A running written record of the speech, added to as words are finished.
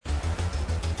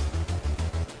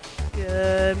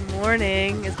Good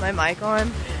morning. Is my mic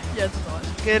on? Yes, it's on.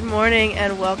 Good morning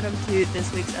and welcome to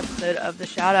this week's episode of the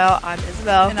Shoutout. I'm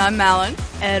Isabel. And I'm Malin.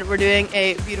 And we're doing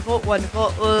a beautiful,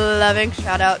 wonderful, loving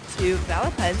shout out to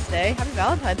Valentine's Day. Happy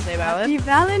Valentine's Day, Malin. Happy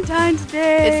Valentine's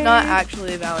Day. It's not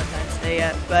actually Valentine's Day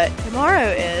yet, but tomorrow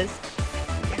is.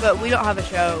 But we don't have a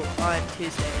show on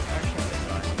Tuesdays. Our show is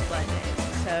on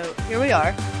Mondays. So here we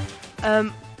are.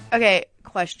 Okay,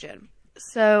 question.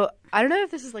 So I don't know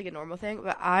if this is like a normal thing,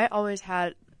 but I always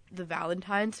had the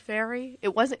Valentine's fairy.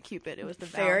 It wasn't Cupid. It was the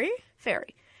fairy?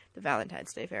 Fairy. The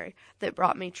Valentine's Day fairy that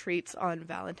brought me treats on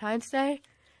Valentine's Day.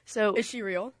 So is she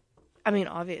real? I mean,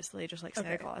 obviously, just like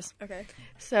Santa Okay. Claus. Okay.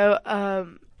 So,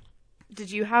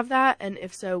 did you have that? And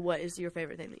if so, what is your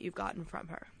favorite thing that you've gotten from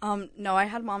her? No, I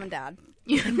had mom and dad.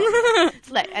 You had mom.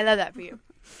 I love that for you.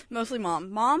 Mostly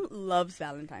mom. Mom loves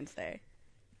Valentine's Day.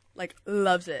 Like,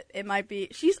 loves it. It might be...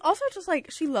 She's also just, like,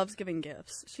 she loves giving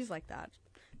gifts. She's like that.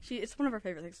 It's one of her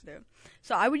favorite things to do.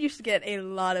 So I would used to get a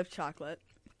lot of chocolate.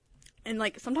 And,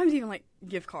 like, sometimes even, like,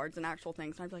 gift cards and actual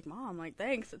things. And I'd be like, Mom, like,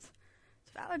 thanks. It's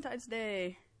Valentine's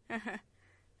Day.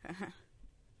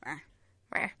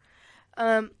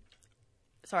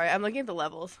 Sorry, I'm looking at the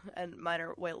levels, and mine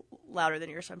are way louder than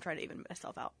yours, so I'm trying to even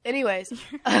myself out. Anyways.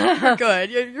 You're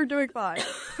good. You're doing fine.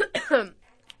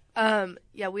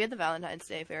 Yeah, we had the Valentine's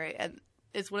Day fairy, and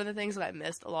it's one of the things that I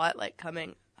missed a lot, like,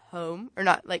 coming home, or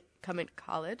not, like, coming to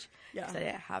college, because I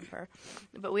didn't have her.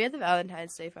 But we had the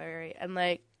Valentine's Day fairy, and,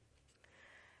 like,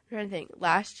 I'm trying to think,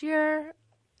 last year,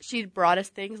 she brought us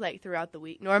things, like, throughout the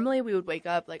week. Normally, we would wake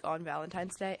up, like, on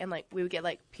Valentine's Day, and, like, we would get,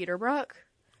 like, Peterbrook.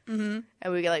 Mm-hmm. And we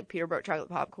would get, like, Peterbrook chocolate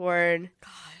popcorn.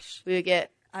 Gosh. We would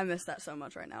get... I miss that so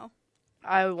much right now.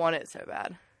 I want it so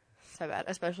bad. So bad.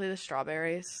 Especially the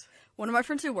strawberries. One of my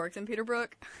friends who works in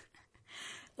Peterbrook,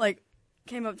 like,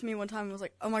 came up to me one time and was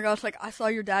like, oh my gosh, like, I saw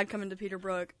your dad come into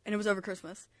Peterbrook, and it was over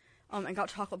Christmas, and got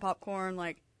chocolate popcorn,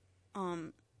 like,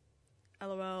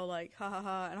 LOL, like, ha ha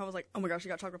ha, and I was like, oh my gosh, you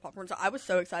got chocolate popcorn. So I was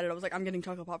so excited. I was like, I'm getting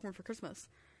chocolate popcorn for Christmas.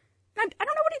 And I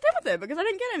don't know what he did with it, because I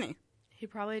didn't get any. He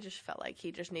probably just felt like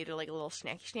he just needed, like, a little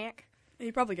snacky snack.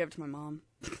 He probably gave it to my mom.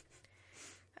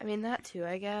 I mean, that too,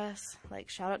 I guess. Like,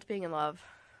 shout out to being in love,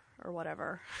 or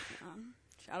whatever.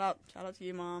 Shout out to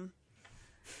you, Mom.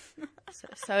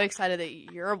 So excited that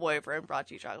your boyfriend brought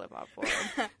you chocolate popcorn.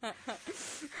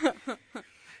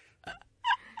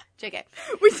 JK.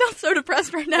 We sound so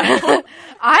depressed right now.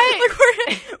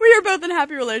 We are both in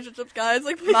happy relationships, guys.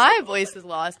 Like, my voice is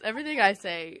lost. Everything I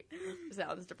say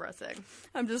sounds depressing.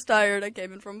 I'm just tired. I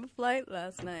came in from a flight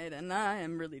last night, and I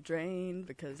am really drained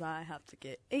because I have to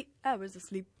get 8 hours of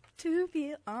sleep to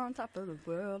be on top of the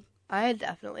world. I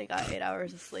definitely got 8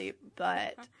 hours of sleep,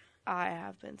 but I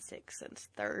have been sick since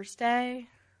Thursday.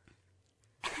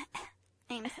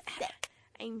 I'm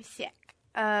sick.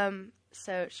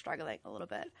 So struggling a little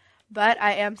bit. But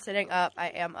I am sitting up. I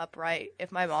am upright.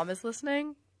 If my mom is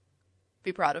listening,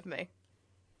 be proud of me.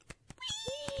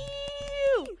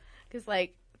 Because,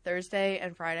 like, Thursday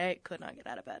and Friday, could not get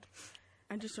out of bed.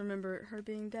 I just remember her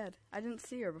being dead. I didn't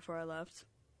see her before I left.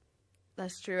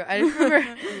 That's true. I just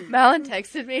remember Malin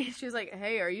texted me. She was like,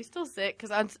 hey, are you still sick?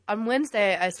 Because on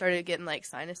Wednesday, I started getting, like,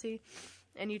 sinusy.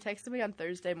 And you texted me on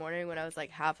Thursday morning when I was,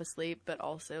 like, half asleep, but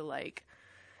also, like,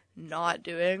 not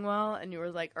doing well. And you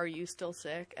were like, are you still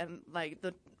sick? And, like,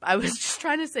 I was just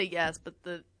trying to say yes, but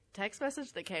the text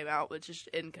message that came out was just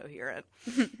incoherent.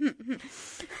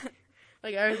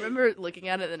 Like, I remember looking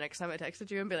at it the next time I texted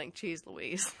you and being like, geez,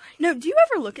 Louise. No, do you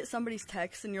ever look at somebody's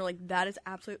text and you're like, that is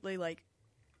absolutely, like,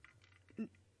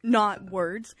 not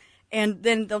words, and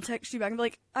then they'll text you back and be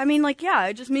like, I mean, like, yeah,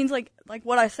 it just means, like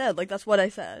what I said, like, that's what I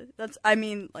said, I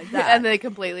mean, like, that. And they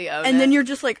completely own it. And then you're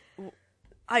just like,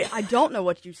 I don't know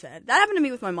what you said. That happened to me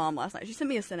with my mom last night. She sent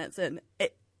me a sentence, and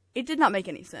it did not make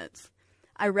any sense.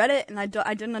 I read it, and I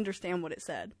didn't understand what it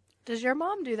said. Does your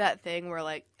mom do that thing where,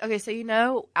 like, okay, so you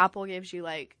know Apple gives you,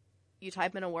 like, you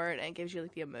type in a word, and it gives you,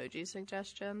 like, the emoji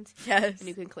suggestions? Yes. And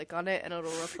you can click on it, and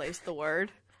it'll replace the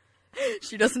word?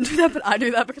 She doesn't do that, but I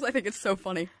do that because I think it's so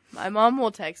funny. My mom will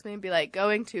text me and be like,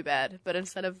 going to bed, but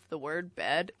instead of the word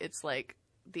bed, it's like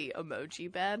the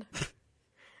emoji bed.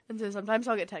 And so sometimes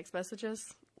I'll get text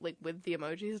messages like with the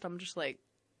emojis, and I'm just like,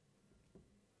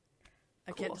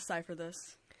 I can't decipher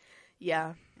this.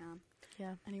 Yeah.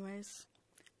 Anyways,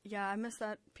 yeah, I miss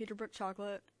that Peterbrook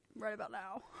chocolate right about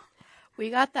now. We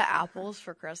got the apples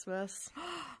for Christmas.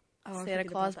 Santa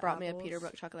Claus brought me a apples.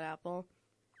 Peterbrook chocolate apple.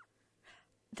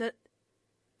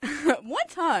 One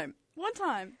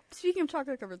time, speaking of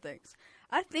chocolate-covered things,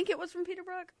 I think it was from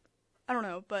Peterbrook. I don't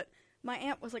know, but my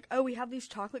aunt was like, oh, we have these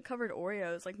chocolate-covered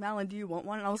Oreos. Like, Malin, do you want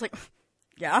one? And I was like,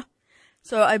 yeah.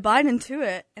 So I bite into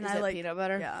it, and Is I it like peanut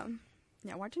butter. Yeah.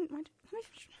 Why didn't let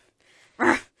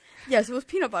me? Yes, it was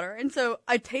peanut butter, and so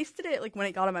I tasted it like when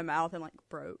it got in my mouth and like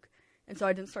broke, and so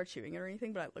I didn't start chewing it or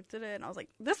anything. But I looked at it and I was like,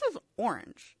 "This is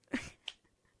orange."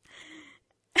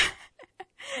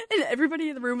 And everybody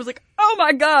in the room was like, "Oh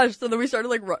my gosh!" So then we started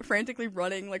like frantically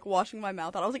running, like washing my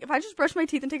mouth out. I was like, "If I just brush my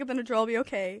teeth and take a Benadryl, I'll be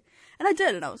okay." And I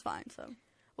did, and I was fine. So,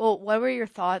 well, what were your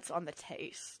thoughts on the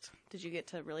taste? Did you get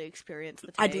to really experience the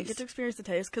taste? I didn't get to experience the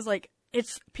taste because like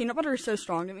it's peanut butter is so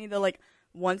strong to me that like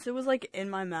once it was like in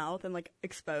my mouth and like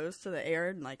exposed to the air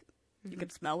and like you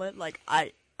could smell it, like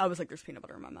I was like, "There's peanut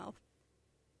butter in my mouth,"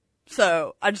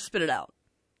 so I just spit it out.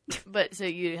 But so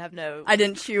you have no. I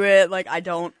didn't chew it. Like I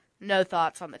don't. No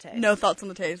thoughts on the taste. No thoughts on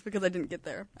the taste because I didn't get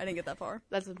there. I didn't get that far.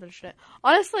 That's unfortunate.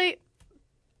 Honestly,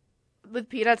 with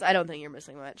peanuts, I don't think you're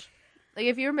missing much. Like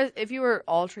if you were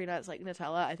all tree nuts like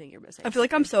Nutella, I think you're missing. I feel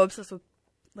like I'm so obsessed with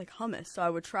like hummus, so I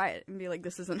would try it and be like,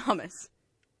 "This isn't hummus."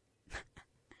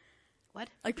 What?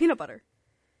 Like peanut butter.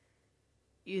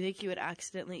 You think you would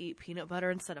accidentally eat peanut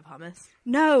butter instead of hummus?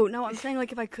 No, I'm saying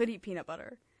like if I could eat peanut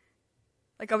butter,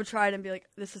 like I would try it and be like,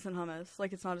 "This isn't hummus.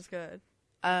 Like it's not as good."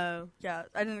 Oh. Yeah,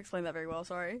 I didn't explain that very well,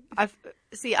 sorry. I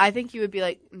think you would be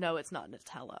like, "No, it's not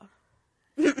Nutella."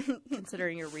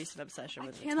 Considering your recent obsession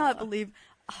with Nutella. I cannot believe...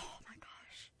 Oh my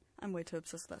gosh. I'm way too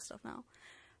obsessed with that stuff now.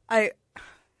 I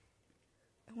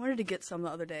wanted to get some the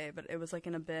other day, but it was like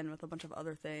in a bin with a bunch of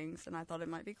other things, and I thought it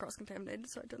might be cross-contaminated,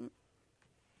 so I didn't.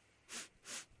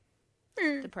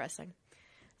 Depressing.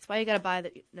 That's why you gotta buy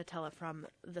the Nutella from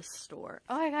the store.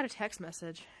 Oh, I got a text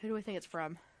message. Who do we think it's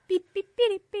from? Beep, beep,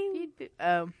 beep, beep. Beep, beep.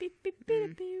 Oh. Beep, beep,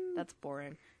 beep, beep. That's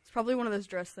boring. It's probably one of those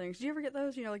dress things. Do you ever get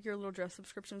those? You know, like your little dress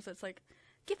subscriptions that's like,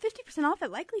 get 50% off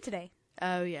at Likely today.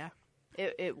 Oh, yeah.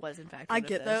 It was, in fact, I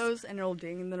get those, and it'll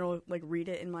ding, and then it'll, like, read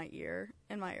it in my ear,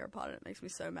 in my AirPod, and it makes me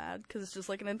so mad, because it's just,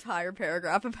 like, an entire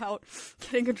paragraph about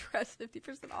getting a dress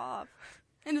 50% off.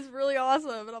 And it's really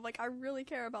awesome, and I'm like, I really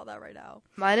care about that right now.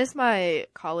 Mine is my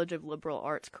College of Liberal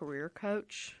Arts career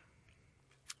coach.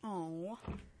 Oh.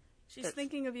 She's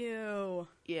thinking of you.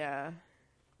 Yeah.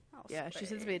 Oh, yeah, sweet. She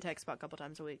sends me a text about a couple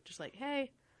times a week, just like, "Hey,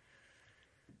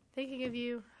 thinking of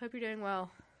you. Hope you're doing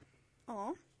well."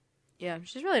 Aw. Yeah,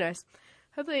 she's really nice.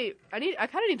 Hopefully, I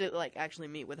kind of need to, like, actually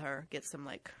meet with her, get some,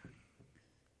 like,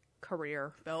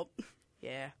 career belt.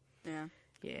 Yeah. Yeah.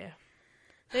 Yeah.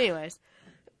 Anyways.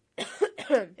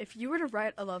 If you were to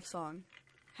write a love song,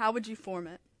 how would you form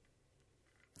it?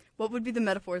 What would be the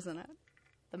metaphors in it?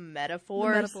 The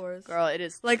metaphors? The metaphors. Girl, it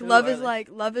is like love is like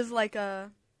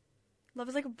a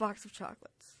box of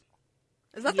chocolates.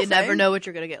 Is that the You never know what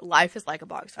you're gonna get. Life is like a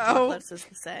box of chocolates, is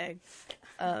the saying.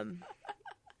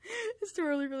 It's too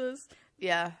early for this.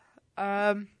 Yeah.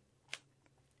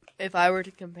 If I were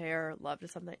to compare love to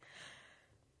something,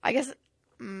 I guess.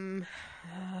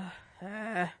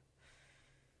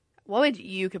 What would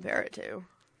you compare it to?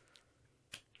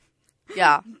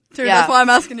 Yeah. Dude, that's why I'm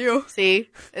asking you. See?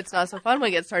 It's not so fun when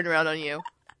it gets turned around on you.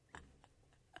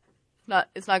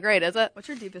 It's not great, is it? What's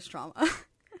your deepest trauma?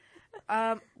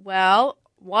 Well,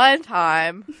 one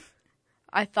time,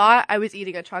 I thought I was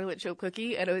eating a chocolate chip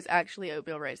cookie, and it was actually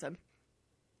oatmeal raisin.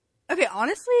 Okay,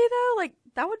 honestly, though, like,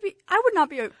 I would not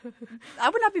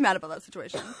be mad about that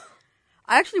situation.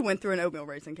 I actually went through an oatmeal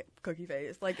raisin cookie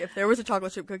phase. Like, if there was a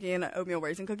chocolate chip cookie and an oatmeal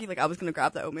raisin cookie, like, I was gonna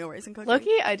grab the oatmeal raisin cookie.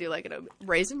 Lucky, I do like an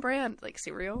Raisin Bran, like,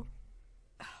 cereal.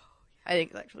 Oh, I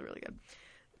think it's actually really good.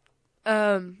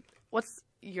 What's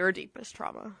your deepest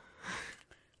trauma?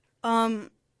 One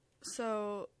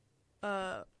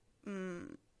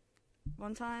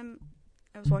time,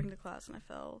 I was walking to class and I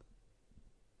fell,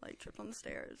 like, tripped on the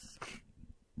stairs.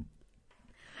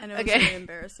 And it was really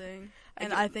embarrassing.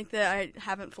 And I think that I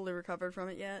haven't fully recovered from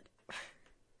it yet.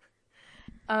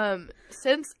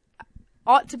 Since,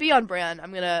 to be on brand,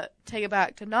 I'm gonna take it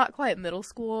back to not quite middle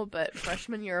school, but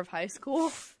freshman year of high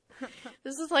school.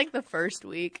 This is like the first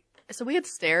week. So we had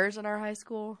stairs in our high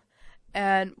school,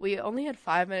 and we only had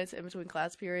 5 minutes in between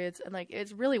class periods, and like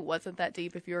it really wasn't that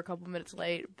deep if you were a couple minutes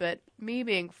late. But me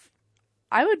being,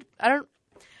 I'm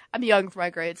young for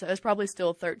my grade, so I was probably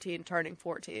still 13, turning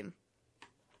 14.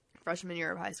 Freshman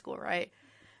year of high school, right?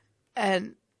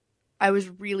 And I was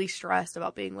really stressed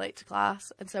about being late to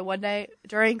class. And so one day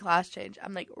during class change,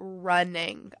 I'm like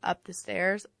running up the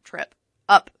stairs,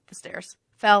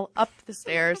 fell up the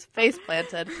stairs, face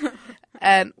planted,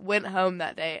 and went home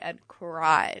that day and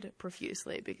cried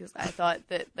profusely because I thought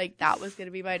that like that was going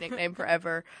to be my nickname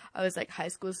forever. I was like, high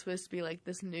school is supposed to be like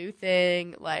this new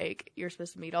thing. Like you're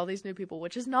supposed to meet all these new people,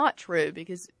 which is not true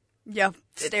because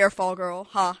stair fall girl,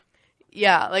 huh?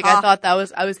 Yeah, like I thought I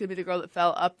was going to be the girl that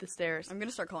fell up the stairs. I'm going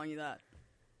to start calling you that.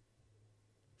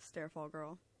 Stairfall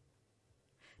girl.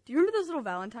 Do you remember those little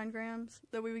Valentine grams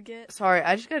that we would get? Sorry,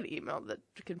 I just got an email that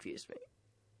confused me.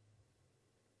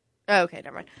 Oh, okay,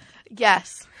 never mind.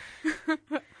 Yes.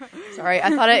 Sorry, I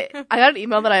got an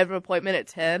email that I have an appointment at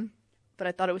 10, but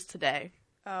I thought it was today.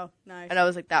 Oh, nice. And I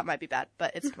was like, that might be bad,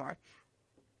 but it's tomorrow.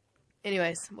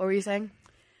 Anyways, what were you saying?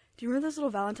 Do you remember those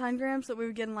little Valentine grams that we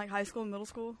would get in, like, high school and middle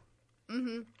school?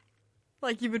 Mm-hmm.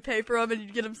 Like, you would pay for them and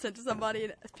you'd get them sent to somebody,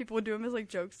 and people would do them as, like,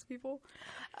 jokes to people.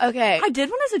 Okay. I did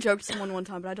one as a joke to someone one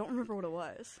time, but I don't remember what it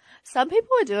was. Some people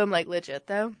would do them, like, legit,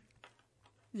 though.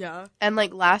 Yeah. And,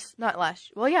 like, it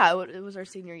was our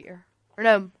senior year. Or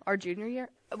no, our junior year?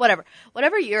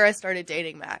 Whatever year I started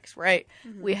dating Max, right?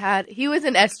 Mm-hmm. He was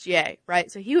in SGA,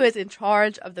 right? So he was in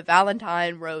charge of the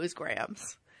Valentine Rose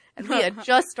Grams. And we had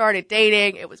just started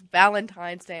dating. It was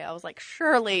Valentine's Day. I was like,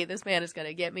 surely this man is going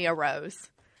to get me a rose.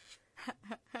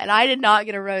 And I did not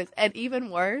get a rose. And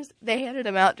even worse, they handed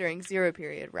him out during zero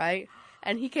period, right?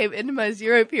 And he came into my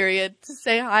zero period to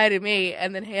say hi to me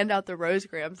and then hand out the rose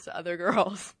grams to other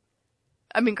girls.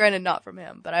 I mean, granted, not from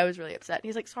him, but I was really upset. And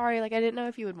he's like, sorry, like, I didn't know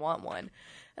if you would want one.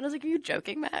 And I was like, are you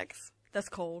joking, Max? That's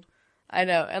cold. I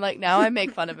know. And, like, now I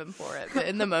make fun of him for it. But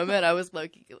in the moment, I was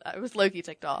low-key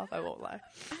ticked off. I won't lie.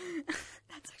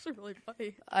 That's actually really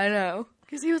funny. I know.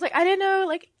 Because he was like, I didn't know,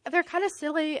 like, they're kind of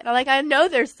silly. And I'm like, I know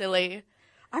they're silly.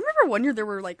 I remember one year there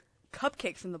were, like,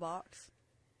 cupcakes in the box.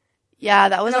 Yeah,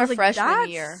 that was our like, freshman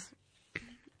year.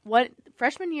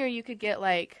 Freshman year, you could get,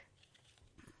 like,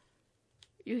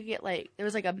 there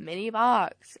was, like, a mini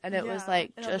box. And it was,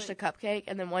 like, just a cupcake.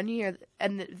 And then one year,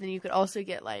 and then you could also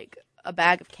get, like, a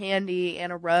bag of candy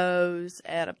and a rose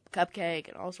and a cupcake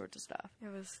and all sorts of stuff.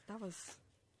 That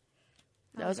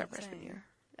was our freshman year.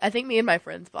 I think me and my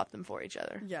friends bought them for each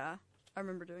other. Yeah, I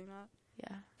remember doing that.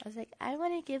 Yeah, I was like, I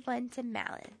want to give one to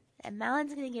Malin, and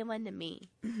Malin's gonna give one to me.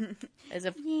 As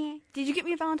if yeah. Did you get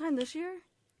me a Valentine this year?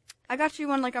 I got you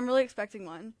one. Like, I'm really expecting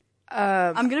one.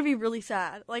 I'm gonna be really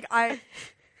sad. Like, I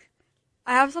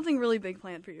have something really big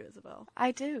planned for you, Isabel.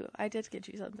 I do. I did get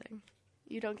you something.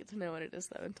 You don't get to know what it is,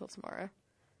 though, until tomorrow.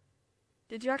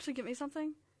 Did you actually get me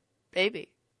something?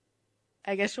 Baby.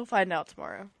 I guess you'll find out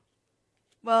tomorrow.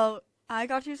 Well, I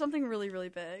got you something really, really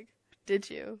big. Did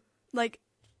you? Like,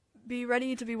 be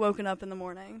ready to be woken up in the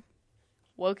morning.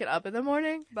 Woken up in the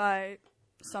morning? By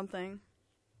something.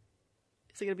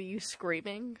 Is it going to be you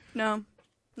screaming? No.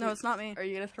 No, it's not me. Are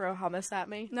you going to throw hummus at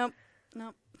me? Nope.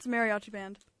 It's a mariachi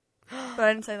band. But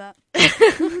I didn't say that.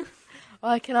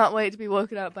 Well, I cannot wait to be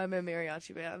woken up by my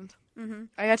mariachi band. Mm-hmm.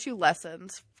 I got you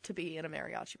lessons to be in a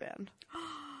mariachi band.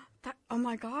 Oh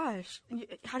my gosh.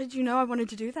 How did you know I wanted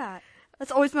to do that?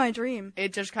 That's always my dream.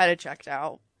 It just kind of checked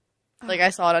out. Like,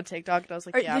 I saw it on TikTok, and I was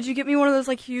like, yeah. Did you get me one of those,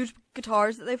 like, huge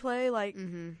guitars that they play? Like,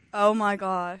 Oh my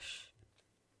gosh.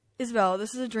 Isabel,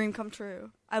 this is a dream come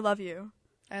true. I love you.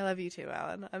 I love you too,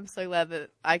 Alan. I'm so glad that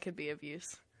I could be of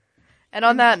use. And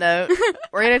on that note,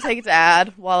 we're going to take it to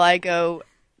ad while I go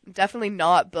definitely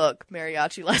not book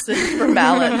mariachi lessons for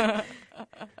Malin.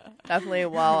 Definitely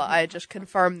while I just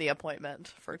confirm the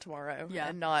appointment for tomorrow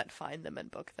and not find them and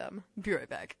book them. Be right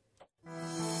back.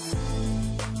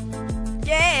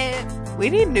 Yeah! We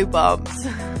need new bumps.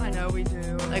 I know we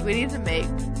do. Like, we can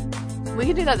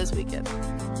do that this weekend.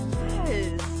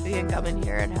 Yes. We can come in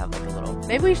here and have, like, a little,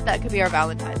 maybe that could be our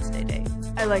Valentine's Day date.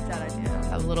 I like that idea.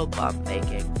 Have a little bump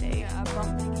baking date. Yeah,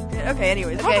 bump baking date. Okay,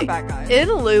 anyways, welcome back, guys.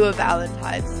 In lieu of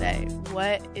Valentine's Day,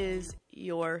 what is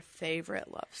your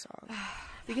favorite love song?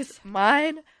 Because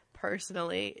mine,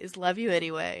 personally, is Love You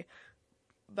Anyway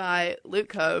by Luke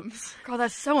Combs. Girl,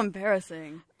 that's so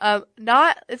embarrassing.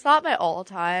 It's not my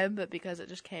all-time, but because it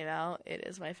just came out, it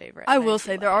is my favorite. I will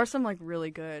say, there are some, like,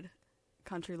 really good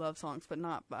country love songs, but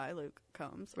not by Luke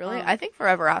Combs. Really? I think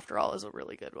Forever After All is a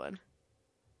really good one.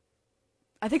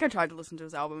 I think I tried to listen to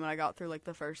his album, and I got through, like,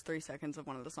 the first 3 seconds of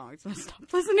one of the songs, and I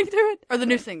stopped listening to it. Or the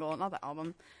new single, not the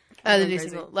album. The new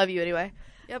single, Love You Anyway.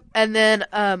 Yep. And then,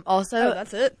 also... Oh,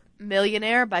 that's it?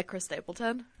 Millionaire by Chris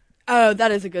Stapleton. Oh,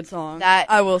 that is a good song.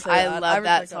 I will say that. I love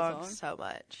that song so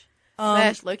much.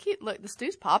 Gosh, look, this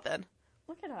dude's popping.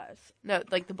 Look at us. No,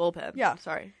 like the bullpen. Yeah.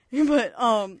 Sorry. But,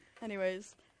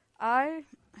 anyways, I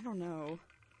don't know.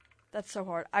 That's so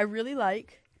hard. I really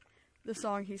like the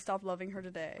song He Stopped Loving Her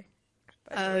Today.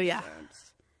 Oh, yeah.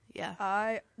 Jones.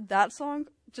 Yeah. That song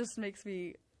just makes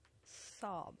me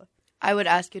sob. I would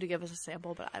ask you to give us a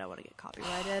sample, but I don't want to get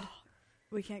copyrighted.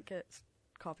 We can't get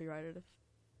copyrighted.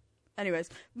 Anyways,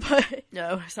 but...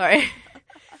 No, sorry.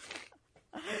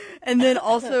 And then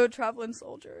also Traveling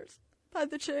Soldiers by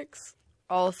the Chicks.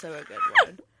 Also a good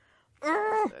one.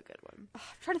 Also a good one. I'm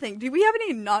trying to think. Do we have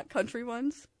any not country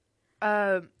ones?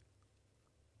 Let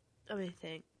me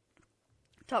think.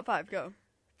 Top 5, go.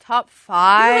 Top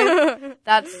 5?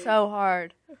 That's so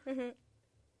hard.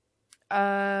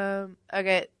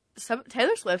 Okay.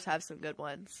 Taylor Swift has some good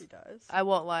ones. She does. I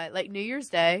won't lie. Like New Year's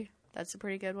Day, that's a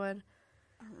pretty good one.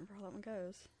 I don't remember how that one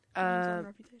goes.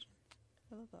 Reputation.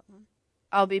 I love that one.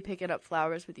 I'll be picking up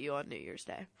flowers with you on New Year's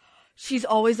Day. She's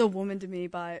Always a Woman to Me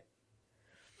by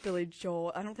Billy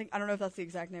Joel. I don't know if that's the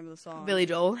exact name of the song. Billy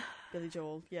Joel. Billy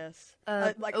Joel, yes.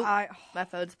 My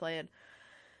phone's playing.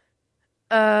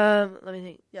 Let me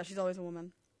think. Yeah, She's Always a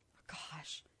Woman.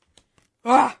 Gosh.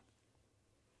 Ah!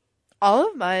 All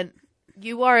of mine.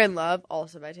 You Are in Love,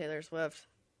 also by Taylor Swift.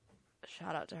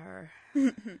 Shout out to her.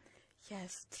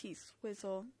 Yes,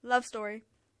 T-Swizzle. Love Story.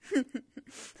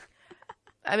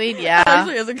 I mean, yeah.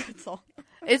 Actually, is a good song.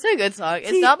 It's a good song.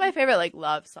 It's not my favorite, like,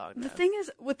 love song, though. The thing is,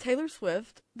 with Taylor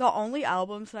Swift, the only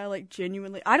albums that I, like,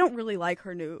 genuinely... I don't really like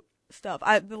her new stuff.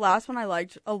 The last one I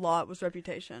liked a lot was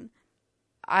Reputation.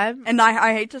 I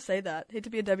hate to say that. Hate to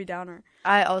be a Debbie Downer.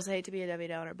 I also hate to be a Debbie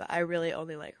Downer, but I really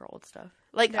only like her old stuff.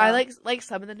 Like, yeah. I like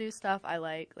some of the new stuff I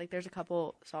like. Like, there's a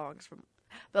couple songs from...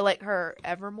 But, like, her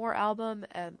Evermore album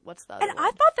and what's the other one?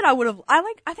 I thought that I would have... I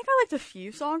think I liked a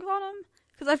few songs on them.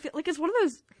 Because I feel like it's one of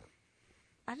those...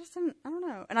 I don't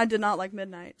know. And I did not like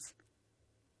Midnights.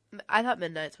 I thought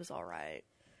Midnights was alright.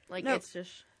 Like, no, it's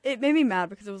just... It made me mad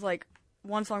because it was, like...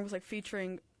 One song was, like,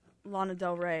 featuring Lana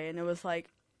Del Rey. And it was, like...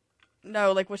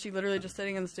 No, like, was she literally just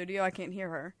sitting in the studio? I can't hear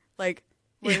her. Like,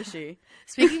 where is she?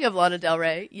 Speaking of Lana Del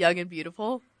Rey, Young and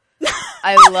Beautiful...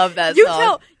 I love that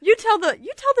song. You tell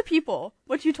the people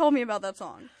what you told me about that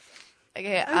song.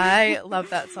 Okay, I love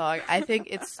that song. I think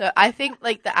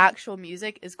like the actual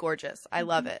music is gorgeous. I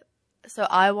love it. So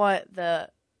I want the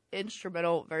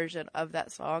instrumental version of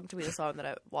that song to be the song that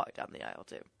I walk down the aisle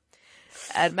to.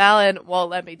 And Malin won't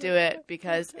let me do it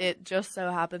because it just so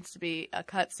happens to be a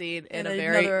cutscene in a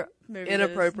very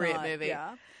inappropriate movie.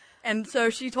 Yeah. And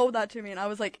so she told that to me and I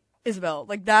was like, Isabel,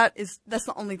 like that's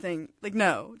the only thing. Like,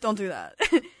 no, don't do that.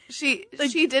 She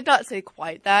did not say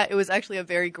quite that. It was actually a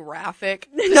very graphic.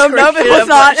 No, it was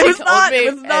not. It was not.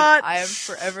 It was not. I am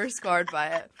forever scarred by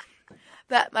it.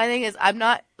 But my thing is, I'm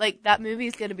not like that movie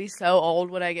is gonna be so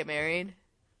old when I get married.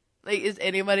 Like, is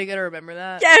anybody gonna remember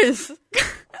that? Yes.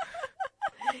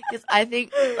 Because I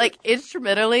think, like,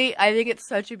 instrumentally, I think it's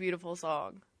such a beautiful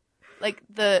song. Like,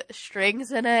 the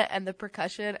strings in it and the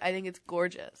percussion, I think it's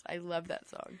gorgeous. I love that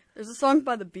song. There's a song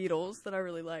by the Beatles that I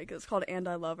really like. It's called And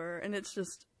I Love Her, and it's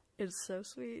so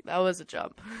sweet. That was a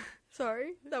jump.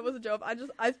 Sorry, that was a jump. I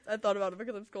thought about it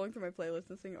because I'm scrolling through my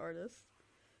playlist and seeing artists.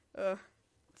 Ooh,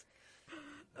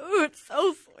 it's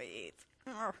so sweet.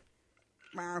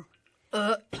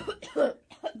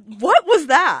 What was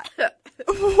that?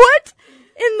 What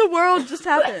in the world just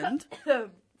happened?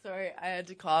 Sorry, I had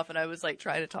to cough and I was like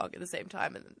trying to talk at the same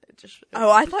time and it just... Oh,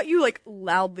 I thought you like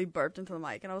loudly burped into the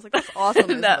mic and I was like, that's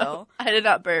awesome, Isabel. No, I did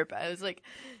not burp. I was like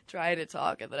trying to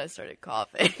talk and then I started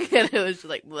coughing and it was just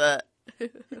like, bleh.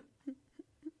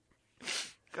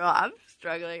 God, I'm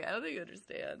struggling. I don't think you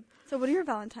understand. So what are your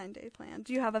Valentine's Day plans?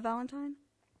 Do you have a Valentine?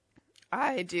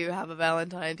 I do have a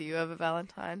Valentine. Do you have a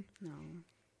Valentine? No.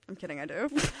 I'm kidding, I do.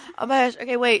 Oh my gosh.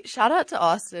 Okay, wait. Shout out to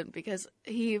Austin because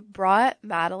he brought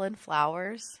Madeline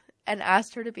flowers and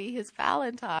asked her to be his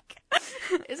Valentine.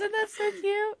 Isn't that so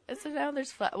cute? And so now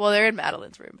there's well, they're in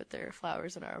Madeline's room, but there are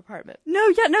flowers in our apartment.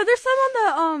 No, there's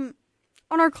some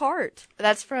on our cart.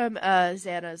 That's from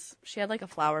Xana's. She had like a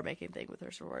flower making thing with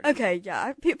her sorority. Okay, yeah.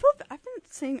 I've been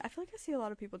seeing. I feel like I see a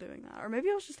lot of people doing that, or maybe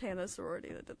it was just Hannah's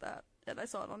sorority that did that, and I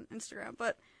saw it on Instagram.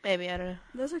 But maybe I don't know.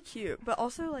 Those are cute, but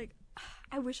also like,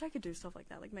 I wish I could do stuff like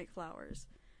that, like make flowers.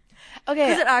 Okay,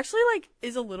 because it actually like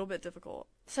is a little bit difficult.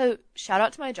 So shout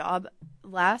out to my job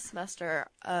last semester.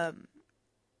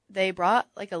 They brought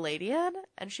like a lady in,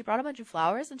 and she brought a bunch of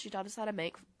flowers, and she taught us how to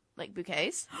make like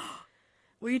bouquets.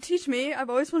 Will you teach me? I've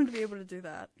always wanted to be able to do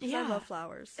that. Yeah. I love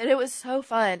flowers. And it was so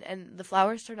fun. And the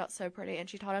flowers turned out so pretty. And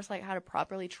she taught us, like, how to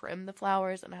properly trim the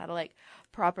flowers and how to, like,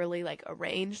 properly, like,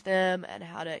 arrange them and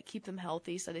how to keep them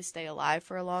healthy so they stay alive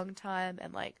for a long time.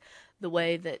 And, like, the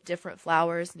way that different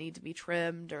flowers need to be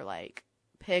trimmed or, like,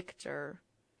 picked or...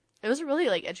 It was a really,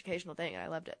 like, educational thing. And I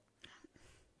loved it.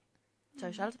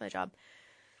 So, shout out to my job.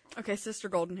 Okay, Sister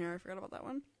Golden here. I forgot about that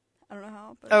one. I don't know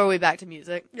how. But... Oh, are we back to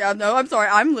music? Yeah, no, I'm sorry.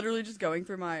 I'm literally just going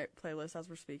through my playlist as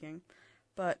we're speaking.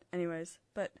 But anyways,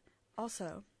 but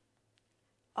also,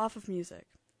 off of music,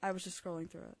 I was just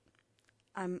scrolling through it.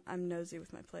 I'm nosy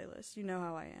with my playlist. You know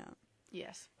how I am.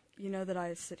 Yes. You know that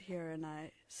I sit here and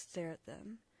I stare at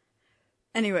them.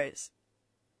 Anyways,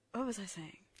 what was I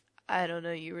saying? I don't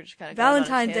know. You were just kind of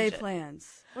Valentine's Day plans.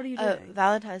 What are you doing?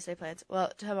 Valentine's Day plans.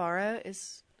 Well, tomorrow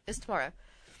is tomorrow.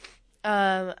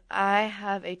 I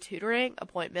have a tutoring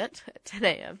appointment at 10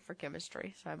 a.m. for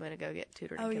chemistry, so I'm going to go get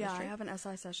tutored in chemistry. Oh, yeah, I have an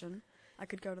SI session. I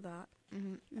could go to that.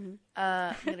 Mm-hmm. Mm-hmm.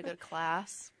 I'm going to go to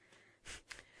class,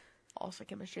 also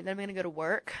chemistry. Then I'm going to go to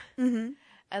work. Mm-hmm.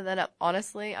 And then,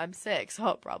 honestly, I'm sick, so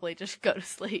I'll probably just go to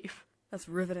sleep. That's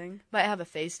riveting. Might have a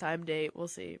FaceTime date, we'll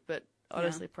see, but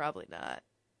honestly, probably not.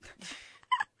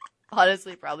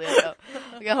 Honestly, probably I'll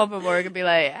get home from work and be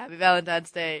like, Happy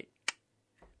Valentine's Day.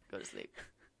 Go to sleep.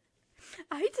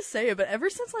 I hate to say it, but ever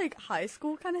since, like, high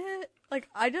school kind of hit, like,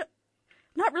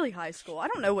 not really high school. I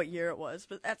don't know what year it was,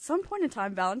 but at some point in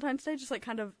time, Valentine's Day just, like,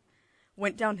 kind of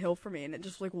went downhill for me, and it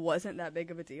just, like, wasn't that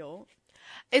big of a deal.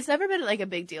 It's never been, like, a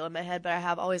big deal in my head, but I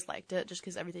have always liked it just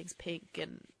because everything's pink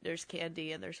and there's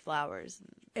candy and there's flowers.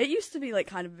 It used to be, like,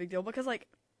 kind of a big deal because, like,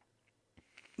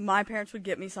 my parents would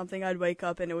get me something, I'd wake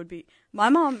up, and it would be... My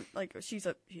mom, like, she is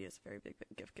a very big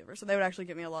gift giver, so they would actually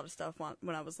get me a lot of stuff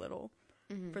when I was little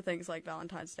for things like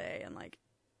Valentine's Day and, like,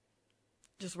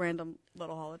 just random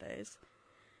little holidays.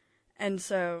 And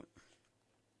so,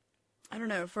 I don't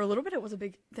know, for a little bit it was a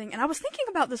big thing. And I was thinking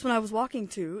about this when I was walking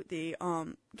to the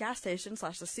gas station /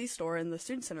 the C-store in the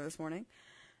student center this morning.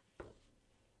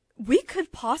 We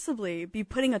could possibly be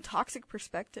putting a toxic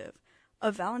perspective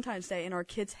of Valentine's Day in our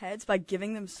kids' heads by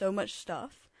giving them so much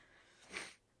stuff.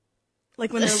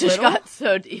 Like when they're little. This just got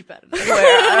so deep out of nowhere.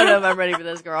 I don't know if I'm ready for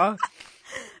this, girl.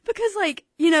 Because, like,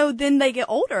 you know, then they get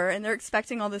older and they're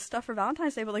expecting all this stuff for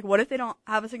Valentine's Day, but, like, what if they don't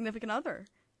have a significant other?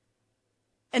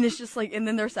 And it's just, like, and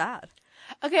then they're sad.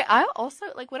 Okay, I also,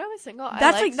 like, when I was single,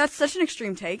 that's such an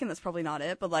extreme take, and that's probably not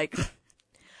it, but, like...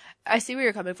 I see where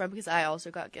you're coming from, because I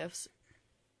also got gifts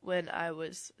when I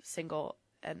was single,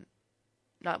 and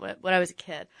not when I was a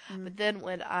kid. Mm-hmm. But then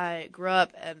when I grew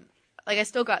up, and, like, I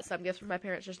still got some gifts from my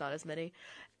parents, just not as many.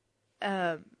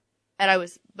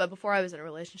 But before I was in a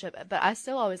relationship, but I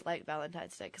still always liked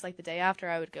Valentine's Day, because, like, the day after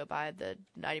I would go buy the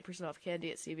 90% off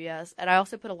candy at CVS, and I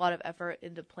also put a lot of effort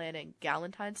into planning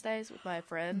Galentine's Days with my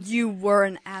friends. You were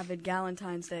an avid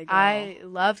Galentine's Day girl. I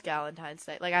loved Galentine's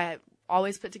Day. Like, I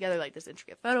always put together, like, this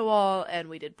intricate photo wall, and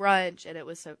we did brunch, and it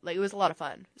was so, like, it was a lot of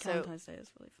fun. Galentine's Day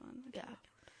is really fun. Yeah.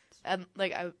 And,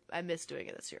 like, I missed doing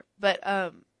it this year. But,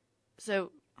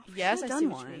 so, yes, I see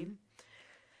what you mean.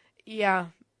 Yeah.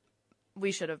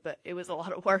 We should have, but it was a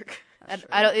lot of work. That's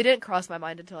and it didn't cross my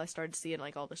mind until I started seeing,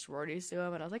 like, all the sororities do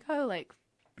them, and I was like, oh, like...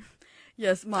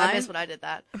 Yes, I miss when I did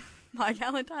that. My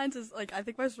Galentine's is, like, I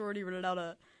think my sorority rented out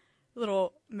a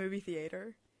little movie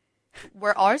theater.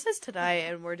 Where ours is tonight,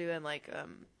 and we're doing, like,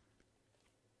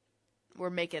 we're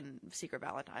making secret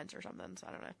Valentines or something, so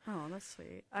I don't know. Oh, that's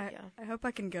sweet. I hope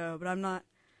I can go, but I'm not...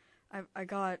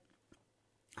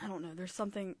 I don't know, there's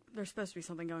supposed to be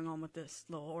something going on with this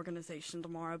little organization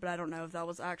tomorrow, but I don't know if that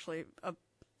was actually a,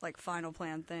 like, final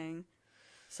plan thing.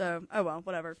 So, oh well,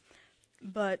 whatever.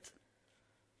 But,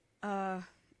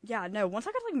 yeah, no, once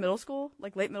I got to, like, middle school,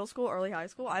 like, late middle school, early high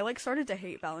school, I, like, started to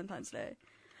hate Valentine's Day.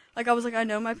 Like, I was like, I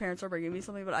know my parents are bringing me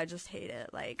something, but I just hate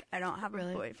it. Like, I don't have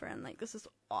a boyfriend. Like, this is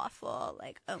awful.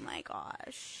 Like, oh my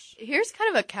gosh. Here's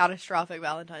kind of a catastrophic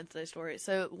Valentine's Day story.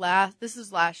 So, this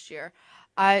is last year.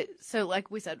 So like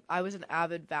we said, I was an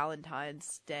avid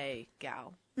Valentine's Day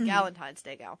gal. Mm-hmm. Galentine's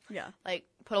Day gal. Yeah. Like,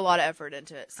 put a lot of effort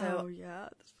into it. So, oh, yeah.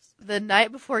 The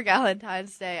night before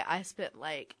Galentine's Day, I spent,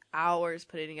 like, hours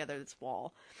putting together this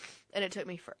wall. And it took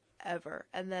me forever.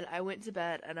 And then I went to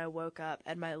bed, and I woke up,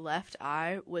 and my left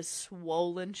eye was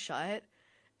swollen shut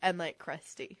and, like,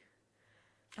 crusty.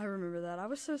 I remember that. I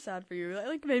was so sad for you. That,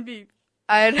 like, made me...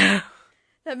 I know.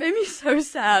 That made me so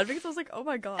sad because I was like, oh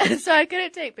my god. So I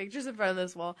couldn't take pictures in front of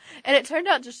this wall. And it turned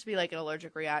out just to be like an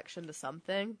allergic reaction to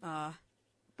something.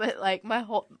 But like my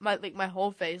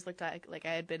whole face looked like I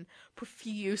had been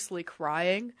profusely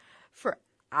crying for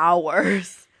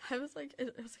hours. I was like, are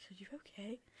you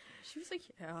okay? She was like,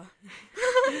 yeah.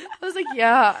 I was like,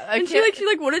 yeah. And she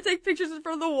wanted to take pictures in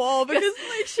front of the wall because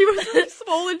like she was like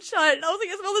swollen shut. And I was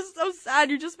like, Isabel, this is so sad.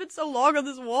 You just spent so long on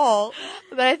this wall.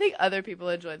 But I think other people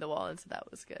enjoyed the wall, and so that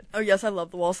was good. Oh yes, I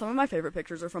love the wall. Some of my favorite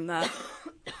pictures are from that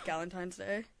Galentine's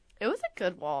Day. It was a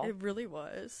good wall. It really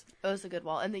was. It was a good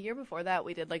wall. And the year before that,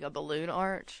 we did like a balloon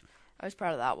arch. I was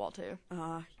proud of that wall too.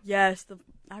 Yes,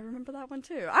 I remember that one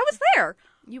too. I was there.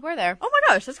 You were there. Oh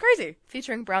my gosh, that's crazy.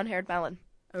 Featuring brown-haired Malin.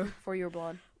 Before you were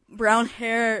blonde. Brown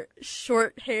hair,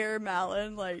 short hair,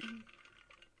 Malin, like,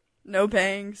 no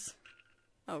bangs.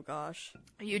 Oh gosh.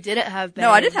 You didn't have bangs.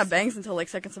 No, I didn't have bangs until like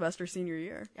second semester senior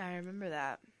year. Yeah, I remember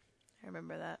that.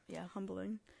 Yeah.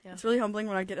 Humbling. Yeah. It's really humbling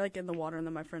when I get like in the water and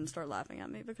then my friends start laughing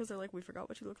at me because they're like, we forgot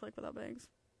what you look like without bangs.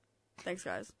 Thanks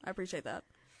guys. I appreciate that.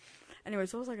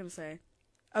 Anyways, what was I going to say?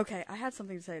 Okay, I had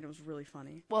something to say and it was really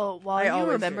funny. Well, while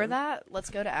you remember that, let's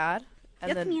go to ad.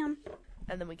 And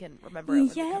then we can remember it when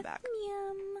we come back.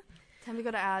 Time to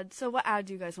go to ad. So what ad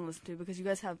do you guys want to listen to? Because you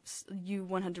guys you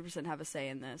 100% have a say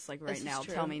in this, like right now.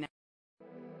 Tell me now.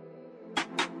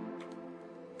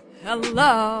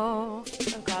 Hello.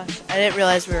 Oh gosh, I didn't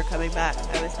realize we were coming back.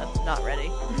 I was not ready.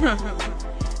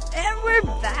 And we're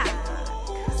back.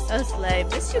 So slay.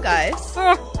 Missed you guys.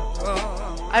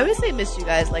 I would say missed you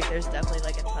guys. Like, there's definitely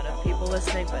like a ton of people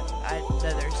listening, but I know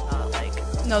there's not like.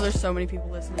 No, there's so many people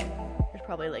listening. There's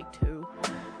probably like 2.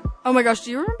 Oh my gosh,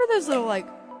 do you remember those little like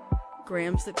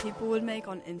grams that people would make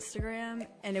on Instagram,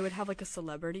 and it would have like a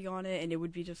celebrity on it, and it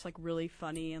would be just like really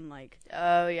funny and like.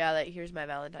 Oh yeah, like here's my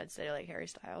Valentine's Day, like Harry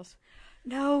Styles.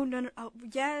 No. Oh,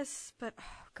 yes, but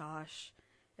oh gosh,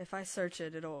 if I search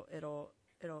it, it'll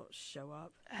show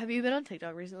up. Have you been on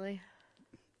TikTok recently?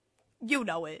 You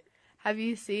know it. Have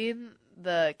you seen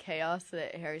the chaos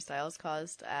that Harry Styles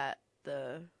caused at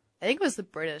I think it was the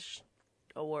British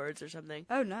Awards or something.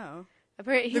 Oh no. The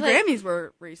Grammys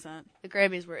were recent. It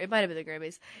might have been the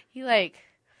Grammys.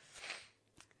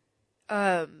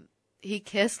 He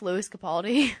kissed Louis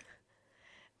Capaldi,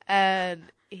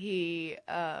 and he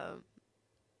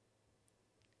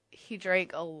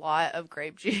drank a lot of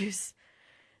grape juice,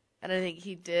 and I think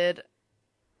he did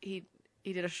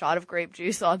a shot of grape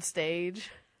juice on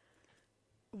stage.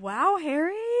 Wow,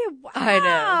 Harry! Wow! I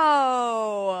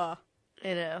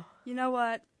know. You know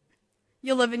what?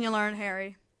 You live and you learn,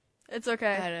 Harry. It's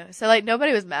okay. I know. So, like,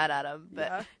 nobody was mad at him,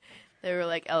 but they were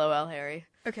like, LOL, Harry.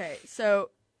 Okay,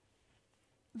 so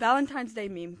Valentine's Day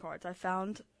meme cards. I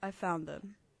found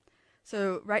them.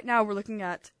 So right now we're looking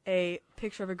at a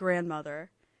picture of a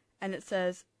grandmother, and it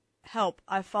says, "Help,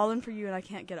 I've fallen for you and I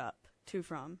can't get up." To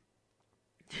from.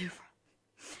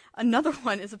 Another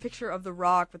one is a picture of The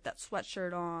Rock with that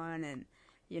sweatshirt on, and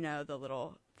the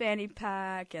little fanny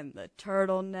pack and the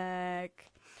turtleneck,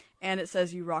 and it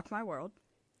says, "You rock my world."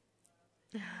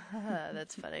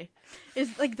 That's funny.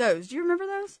 It's like those. Do you remember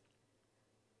those?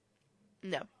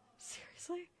 No.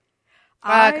 Seriously?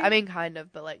 I mean, kind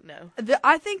of, but like, no.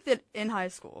 I think that in high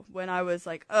school, when I was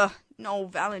like, no,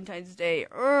 Valentine's Day,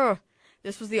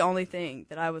 this was the only thing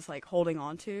that I was like holding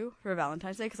on to for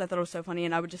Valentine's Day because I thought it was so funny,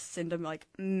 and I would just send them like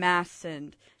mass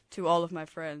send to all of my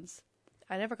friends.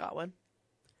 I never got one.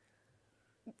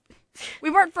 We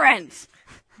weren't friends.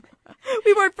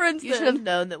 We weren't friends. You should have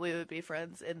known that we would be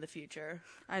friends in the future.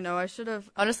 I know, I should have.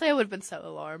 Honestly, I would have been so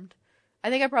alarmed. I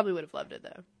think I probably would have loved it,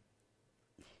 though.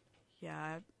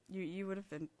 Yeah, you would have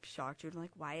been shocked. You would have been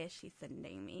like, why is she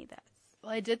sending me this?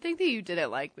 Well, I did think that you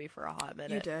didn't like me for a hot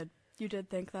minute. You did. You did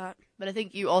think that. But I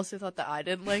think you also thought that I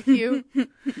didn't like you.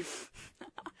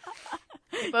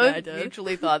 Both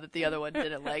mutually thought that the other one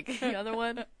didn't like the other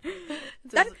one.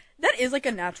 That is like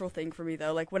a natural thing for me,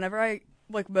 though. Like, whenever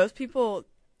most people,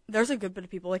 there's a good bit of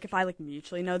people, like, if I, like,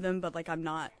 mutually know them, but, like, I'm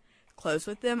not close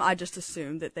with them, I just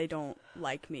assume that they don't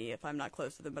like me if I'm not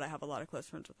close with them, but I have a lot of close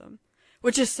friends with them.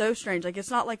 Which is so strange. Like,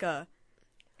 it's not like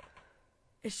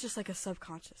it's just like a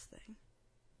subconscious thing.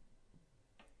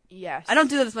 Yes. I don't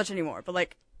do that as much anymore, but,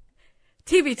 like,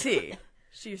 TBT.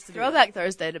 She used to do Throwback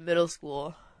Thursday to middle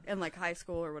school. And, like, high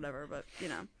school or whatever, but,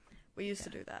 we used to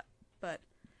do that. But,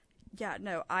 yeah,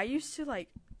 no, I used to, like,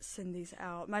 send these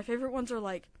out. My favorite ones are,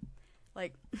 like,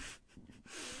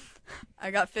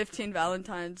 I got 15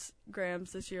 Valentine's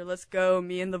grams this year. Let's go,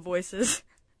 me and the voices.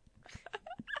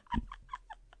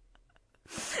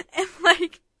 And,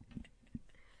 like,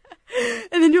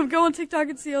 and then you'll go on TikTok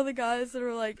and see all the guys that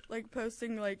are, like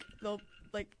posting, like, they'll,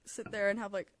 like, sit there and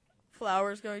have, like,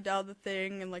 flowers going down the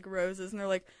thing and, like, roses, and they're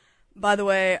like, by the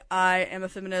way, I am a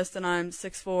feminist and I'm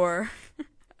 6'4".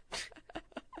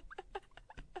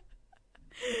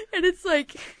 And it's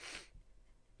like,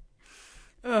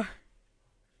 ugh.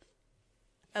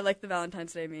 I like the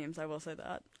Valentine's Day memes, I will say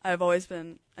that. I've always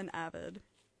been an avid.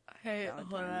 Hey,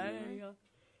 hold on.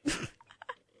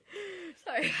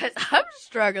 Sorry, guys, I'm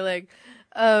struggling.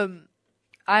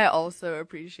 I also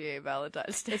appreciate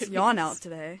Valentine's Day. It's yawn out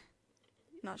today.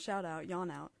 Not shout out, yawn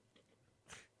out.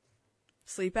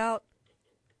 Sleep out.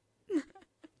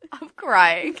 I'm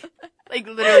crying. Like,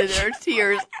 literally, there are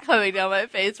tears coming down my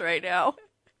face right now.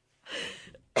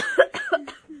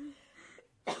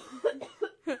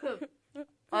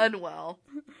 Unwell.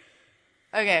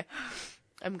 Okay.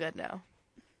 I'm good now.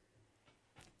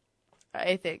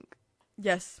 I think.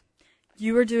 Yes.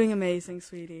 You are doing amazing,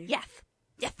 sweetie. Yes.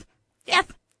 Yes. Yes.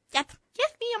 Yes.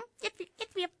 Yes, ma'am. Yes,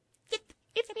 ma'am.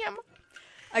 Yes, ma'am.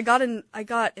 I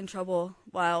got in trouble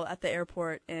while at the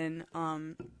airport in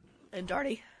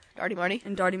Darty Marty.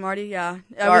 In Darty Marty, yeah.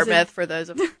 Dartmouth, for those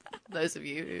of Those of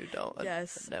you who don't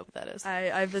know what that is.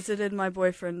 I visited my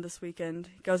boyfriend this weekend.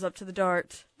 He goes up to the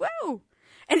Dart. Woo!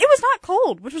 And it was not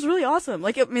cold, which was really awesome.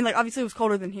 Like, obviously it was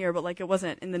colder than here, but, like, it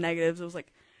wasn't in the negatives. It was,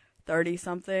 like,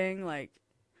 30-something. Like,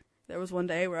 there was one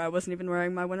day where I wasn't even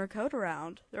wearing my winter coat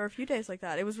around. There were a few days like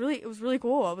that. It was really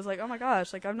cool. I was like, oh my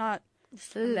gosh, like, I'm not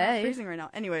freezing right now.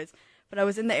 Anyways, but I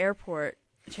was in the airport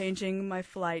changing my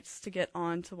flights to get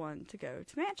onto one to go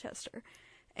to Manchester.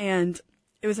 And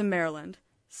it was in Maryland.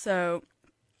 So,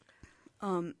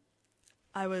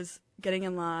 I was getting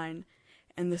in line,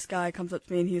 and this guy comes up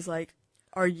to me, and he's like,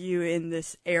 are you in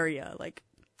this area? Like,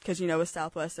 because, with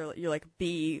Southwest, you're like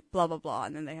B, blah, blah, blah,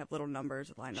 and then they have little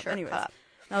numbers lined up. Anyways,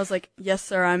 and I was like, yes,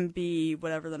 sir, I'm B,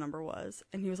 whatever the number was.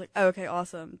 And he was like, oh, okay,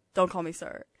 awesome. Don't call me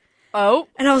sir. Oh.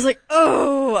 And I was like,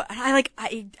 oh. And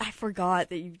I forgot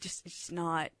that it's just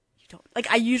not, you don't,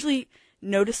 like, I usually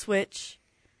know to switch,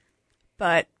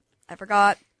 but I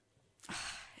forgot.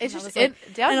 It's just down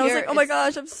here. And I was like, oh my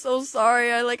gosh, I'm so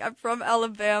sorry. I'm from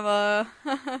Alabama.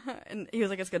 And he was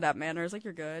like, it's good to have manners. Like,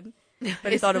 you're good.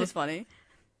 But he thought it was funny.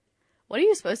 What are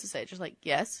you supposed to say? Just like,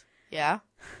 yes? Yeah?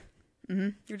 Mm-hmm.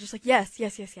 You're just like, yes.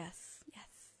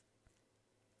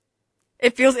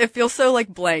 It feels so,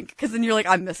 like, blank. Because then you're like,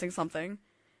 I'm missing something.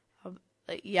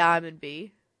 Like, yeah, I'm in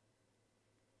B.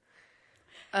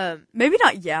 Maybe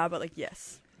not yeah, but like,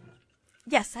 yes.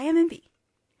 Yes, I am in B.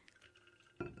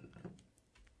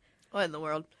 What in the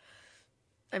world?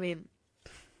 I mean...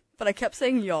 But I kept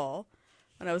saying y'all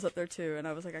when I was up there, too, and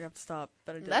I was like, I have to stop,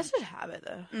 but I didn't. That's just habit,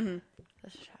 though. Mm-hmm.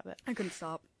 That's just habit. I couldn't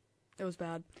stop. It was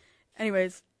bad.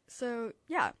 Anyways, so,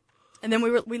 yeah. And then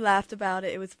we laughed about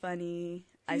it. It was funny.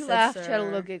 I laughed, sir. had a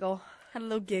little giggle.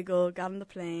 Got on the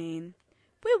plane.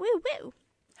 Woo, woo, woo.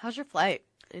 How's your flight?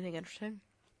 Anything interesting?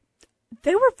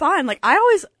 They were fine. Like, I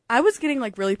was getting,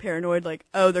 like, really paranoid, like,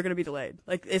 oh, they're gonna be delayed.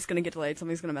 Like, it's gonna get delayed.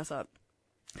 Something's gonna mess up.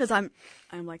 Because I'm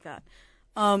like that.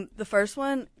 The first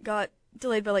one got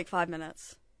delayed by like 5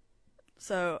 minutes.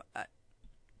 So,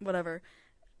 whatever.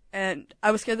 And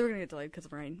I was scared they were going to get delayed because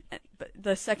of rain. But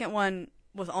the second one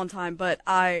was on time, but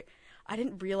I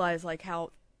didn't realize like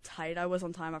how tight I was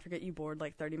on time. I forget you board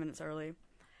like 30 minutes early.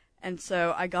 And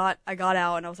so I got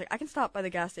out and I was like, I can stop by the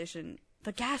gas station.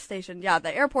 The gas station. Yeah,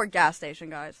 the airport gas station,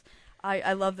 guys.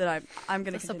 I love that I'm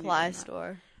going to continue supply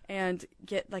store. And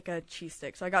get like a cheese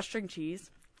stick. So I got string cheese.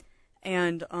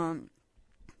 And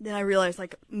then I realized,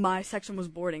 like, my section was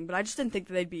boarding, but I just didn't think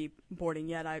that they'd be boarding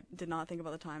yet. I did not think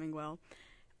about the timing well.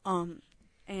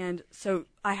 And so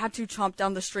I had to chomp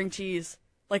down the string cheese,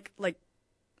 like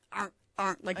not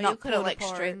you couldn't, like,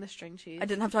 string the string cheese? I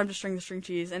didn't have time to string the string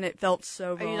cheese, and it felt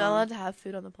so wrong. Are you not allowed to have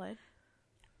food on the plane?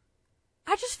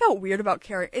 I just felt weird about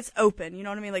carrying. It's open, you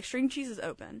know what I mean? Like, string cheese is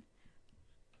open.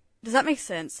 Does that make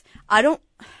sense?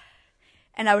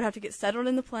 And I would have to get settled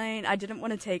in the plane. I didn't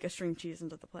want to take a string cheese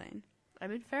into the plane. I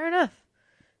mean, fair enough.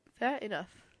 Fair enough.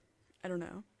 I don't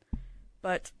know.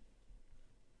 But,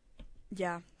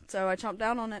 yeah. So I chomped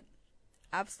down on it.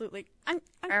 Absolutely.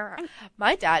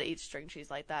 My dad eats string cheese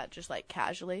like that, just like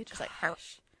casually. Just like,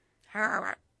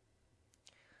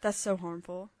 that's so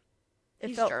harmful.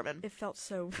 He's German. It felt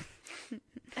so...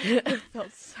 it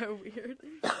felt so weird.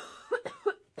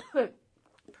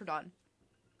 Pardon.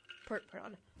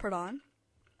 Pardon?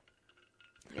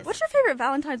 Yes. What's your favorite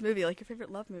Valentine's movie? Like your favorite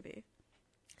love movie?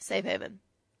 Safe Haven.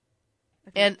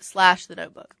 And / The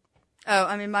Notebook. Oh,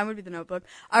 I mean, mine would be The Notebook.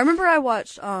 I remember I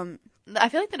watched, I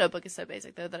feel like The Notebook is so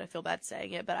basic, though, that I feel bad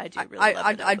saying it, but I do really love The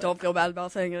Notebook. I don't feel bad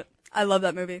about saying it. I love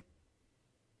that movie.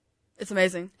 It's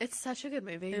amazing. It's such a good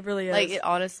movie. It really is. Like,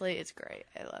 honestly, it's great.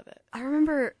 I love it. I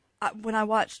remember when I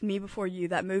watched Me Before You,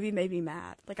 that movie made me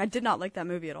mad. Like, I did not like that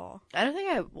movie at all. I don't think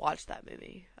I watched that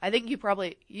movie. I think you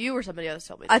or somebody else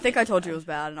told me. I think I told you it was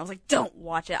bad, and I was like, don't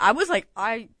watch it. I was like,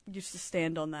 I used to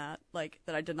stand on that, like,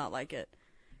 that I did not like it.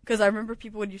 Because I remember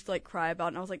people would used to, like, cry about it,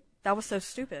 and I was like, that was so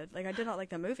stupid. Like, I did not like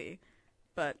that movie.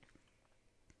 But,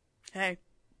 hey,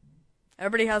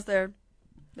 everybody has their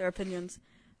opinions.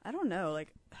 I don't know,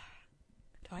 like,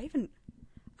 I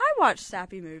watch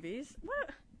sappy movies. What?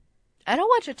 I don't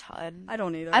watch a ton. I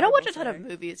don't either. I don't watch a ton of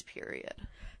movies, period.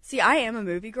 See, I am a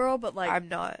movie girl, but like... I'm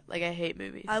not. Like, I hate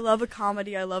movies. I love a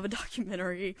comedy. I love a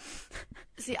documentary.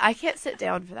 See, I can't sit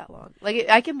down for that long. Like,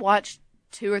 I can watch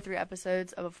 2 or 3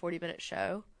 episodes of a 40-minute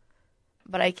show,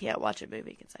 but I can't watch a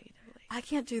movie consecutively. I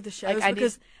can't do the shows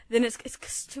because then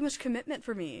it's too much commitment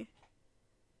for me.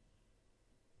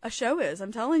 A show is,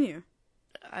 I'm telling you.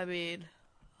 I mean,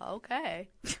 okay.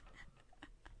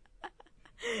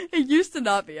 It used to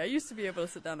not be. I used to be able to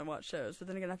sit down and watch shows, but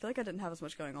then again, I feel like I didn't have as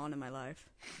much going on in my life.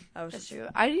 That's true.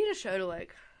 I need a show to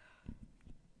like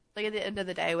at the end of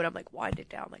the day when I'm like winding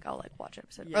down, like I'll like watch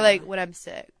episodes, or like when I'm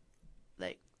sick,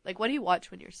 like what do you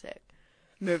watch when you're sick?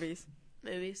 Movies.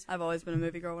 Movies. I've always been a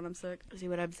movie girl when I'm sick. See,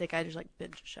 when I'm sick, I just like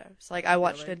binge a show. So like I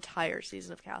watched an entire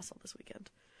season of Castle this weekend.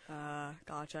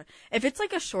 Gotcha. If it's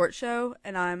like a short show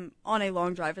and I'm on a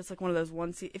long drive, it's like one of those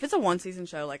if it's a 1-season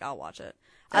show, like I'll watch it.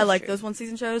 I like those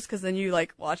 1-season shows because then you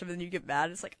like watch them and then you get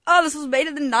mad. It's like, oh, this was made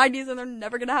in the 90s and they're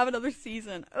never gonna have another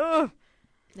season. Ugh.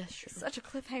 That's true. Such a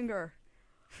cliffhanger.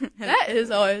 That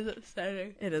is always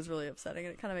upsetting. It is really upsetting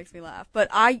and it kind of makes me laugh. But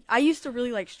I used to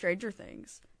really like Stranger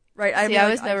Things. Right? I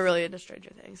was never really into Stranger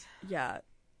Things. Yeah.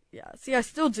 See, I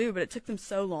still do, but it took them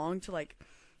so long to like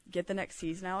get the next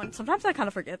season out, and sometimes I kind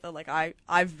of forget that like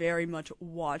I very much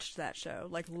watched that show,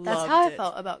 like loved it. That's how I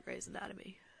felt about Grey's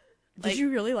Anatomy. Did you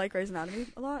really like Grey's Anatomy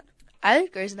a lot? I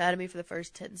liked Grey's Anatomy for the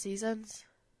first 10 seasons,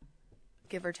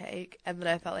 give or take, and then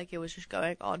I felt like it was just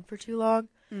going on for too long.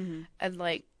 Mm-hmm. And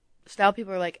like, so now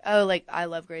people are like, oh, like I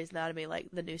love Grey's Anatomy, like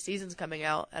the new season's coming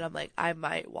out, and I'm like, I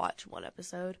might watch one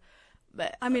episode,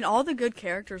 but I mean, all the good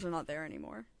characters are not there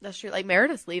anymore. That's true. Like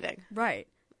Meredith's leaving, right?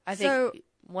 I think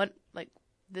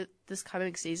this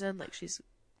coming season, like she's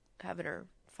having her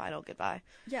final goodbye.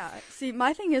 Yeah. See,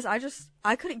 my thing is, I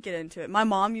couldn't get into it. My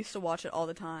mom used to watch it all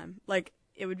the time. Like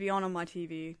it would be on my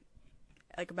TV,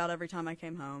 like about every time I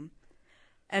came home,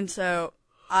 and so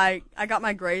I got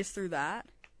my Greys through that.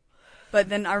 But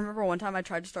then I remember one time I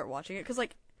tried to start watching it because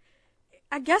like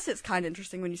I guess it's kind of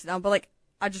interesting when you sit down, but like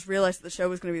I just realized that the show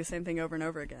was going to be the same thing over and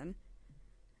over again.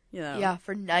 You know? Yeah,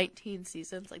 for 19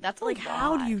 seasons. Like, that's like,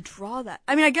 how do you draw that?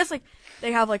 I mean, I guess, like,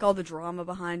 they have, like, all the drama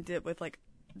behind it with, like,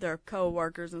 their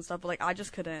co-workers and stuff, but, like, I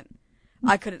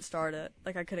couldn't start it.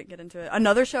 Like, I couldn't get into it.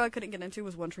 Another show I couldn't get into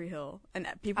was One Tree Hill. And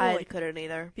people, I couldn't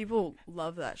either. People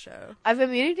love that show. I've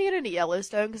been meaning to get into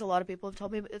Yellowstone because a lot of people have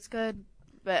told me it's good,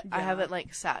 but I haven't,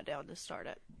 like, sat down to start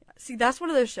it. See, that's one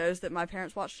of those shows that my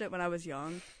parents watched it when I was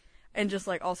young. And just,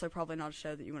 like, also probably not a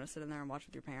show that you want to sit in there and watch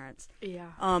with your parents.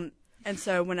 Yeah. And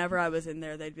so whenever I was in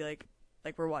there, they'd be like,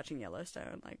 we're watching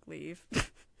Yellowstone, like, leave.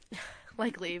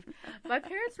 Like, leave. My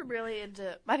parents were really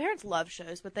into, my parents love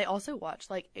shows, but they also watch,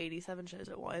 like, 87 shows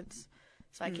at once.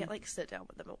 So I can't, like, sit down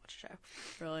with them and watch a show.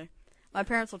 Really? My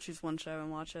parents will choose one show and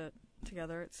watch it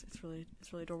together. It's really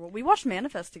adorable. We watched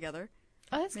Manifest together.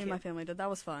 Oh, that's Me cute. and my family did.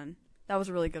 That was fun. That was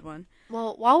a really good one.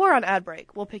 Well, while we're on ad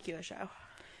break, we'll pick you a show.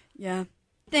 Yeah.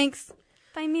 Thanks.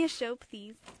 Find me a show,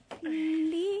 please. Please.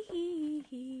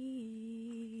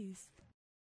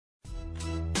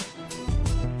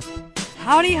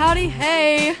 Howdy,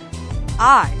 hey.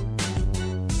 I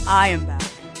am back.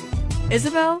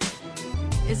 Isabel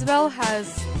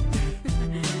has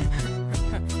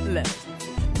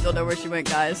left. Don't know where she went,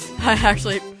 guys. I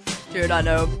actually do not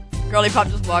know. Girly Pop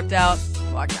just walked out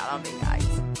on me, guys.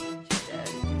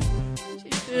 She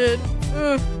did.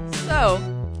 Ugh. So,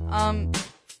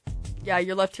 yeah,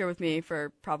 you're left here with me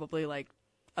for probably like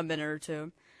a minute or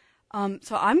two.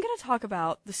 So I'm going to talk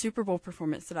about the Super Bowl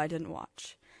performance that I didn't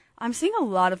watch. I'm seeing a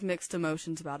lot of mixed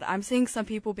emotions about it. I'm seeing some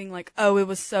people being like, oh, it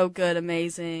was so good,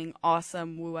 amazing,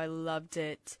 awesome, woo, I loved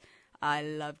it.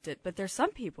 But there's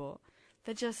some people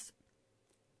that just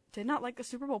did not like the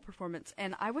Super Bowl performance.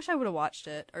 And I wish I would have watched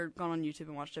it or gone on YouTube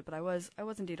and watched it, but I was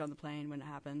indeed on the plane when it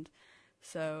happened.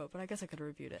 So, but I guess I could have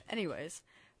reviewed it. Anyways,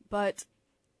 but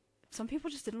some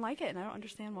people just didn't like it, and I don't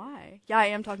understand why. Yeah, I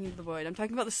am talking to the void. I'm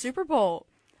talking about the Super Bowl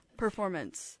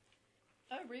performance.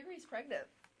 Oh, Riri's pregnant.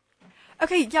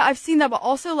 Okay, yeah, I've seen that, but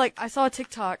also, like, I saw a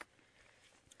TikTok,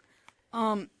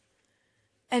 and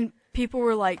people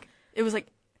were like, it was like,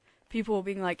 people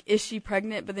being like, is she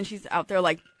pregnant? But then she's out there,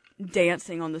 like,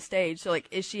 dancing on the stage. So, like,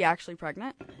 is she actually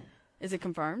pregnant? Is it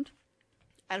confirmed?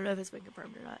 I don't know if it's been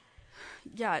confirmed or not.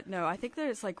 Yeah, no, I think that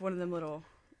it's, like, one of them little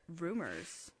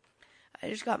rumors. I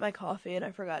just got my coffee, and I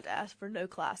forgot to ask for no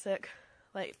classic.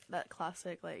 Like, that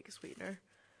classic, like, sweetener.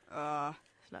 So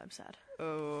now I'm sad.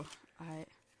 Oh,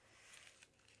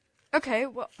 Okay,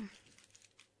 well...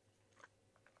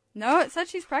 No, it said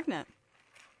she's pregnant.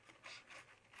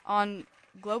 On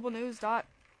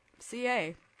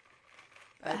globalnews.ca.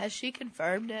 Has she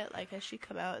confirmed it? Like, has she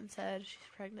come out and said she's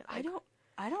pregnant? Like,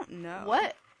 I don't know.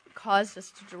 What caused us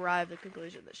to derive the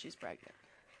conclusion that she's pregnant?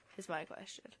 Is my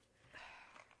question.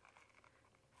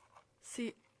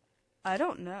 See, I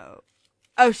don't know.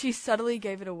 Oh, she subtly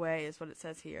gave it away, is what it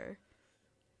says here.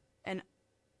 And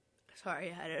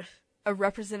sorry, I don't... A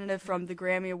representative from the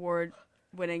Grammy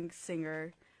Award-winning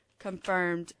singer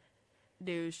confirmed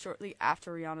news shortly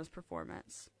after Rihanna's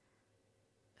performance.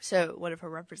 So, one of her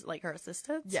her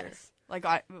assistants? Yes, like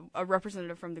a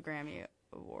representative from the Grammy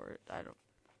Award. I don't.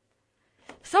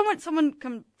 Someone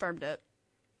confirmed it.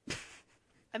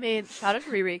 I mean, shout out to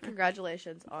Riri.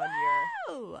 Congratulations on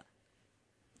your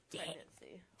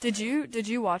pregnancy. Did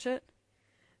you watch it?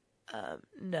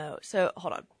 No. So,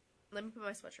 hold on. Let me put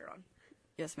my sweatshirt on.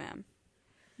 Yes, ma'am.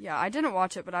 Yeah, I didn't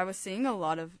watch it, but I was seeing a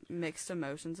lot of mixed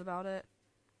emotions about it.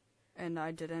 And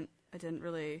I didn't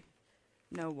really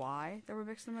know why there were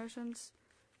mixed emotions.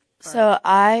 But. So,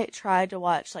 I tried to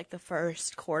watch, like, the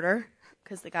first quarter,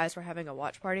 because the guys were having a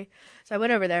watch party. So, I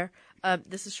went over there.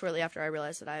 This is shortly after I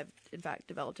realized that I have, in fact,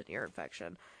 developed an ear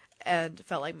infection. And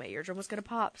felt like my eardrum was going to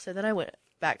pop. So, then I went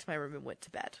back to my room and went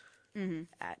to bed.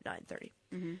 At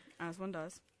 9:30. As one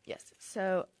does. Yes.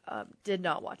 So, did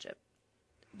not watch it.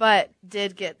 But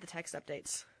did get the text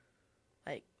updates.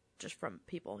 Like, just from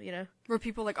people, you know? Were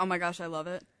people like, oh my gosh, I love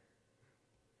it?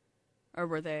 Or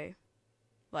were they,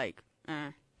 like,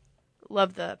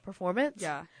 Love the performance?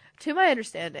 Yeah. To my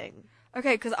understanding.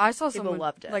 Okay, because I saw people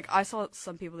loved it. Like, I saw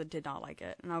some people that did not like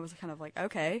it. And I was kind of like,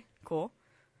 okay, cool.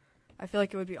 I feel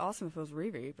like it would be awesome if it was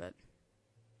Riri, but,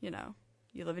 you know,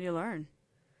 you live and you learn.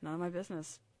 None of my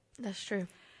business. That's true.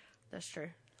 That's true.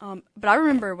 But I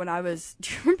remember when I was...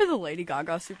 Do you remember the Lady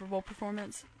Gaga Super Bowl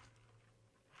performance?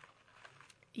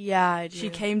 Yeah, I do. She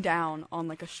came down on,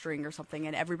 like, a string or something,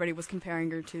 and everybody was comparing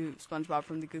her to SpongeBob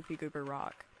from the Goofy Goober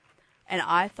Rock. And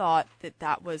I thought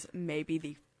that was maybe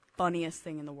the funniest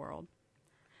thing in the world.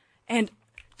 And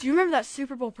do you remember that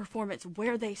Super Bowl performance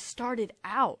where they started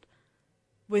out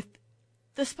with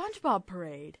the SpongeBob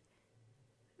parade?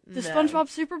 The SpongeBob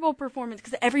Super Bowl performance,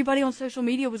 because everybody on social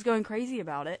media was going crazy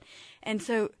about it. And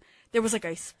so there was like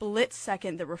a split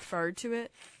second that referred to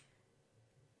it.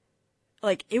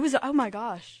 Like, it was, oh my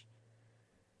gosh.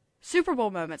 Super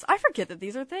Bowl moments. I forget that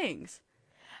these are things.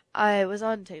 I was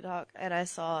on TikTok and I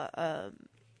saw,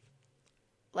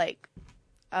 like,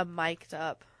 a mic'd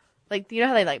up, like, you know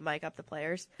how they, like, mic up the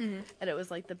players? And it was,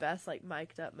 like, the best, like,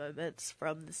 mic'd up moments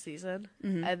from the season.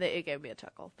 And it gave me a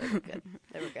chuckle. They were good.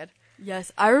 They were good.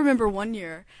 Yes, I remember one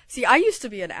year. See, I used to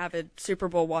be an avid Super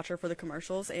Bowl watcher for the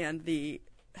commercials and the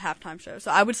halftime show.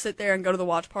 So I would sit there and go to the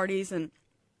watch parties and,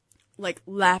 like,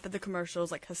 laugh at the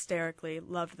commercials, like, hysterically.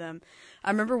 Loved them.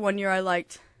 I remember one year I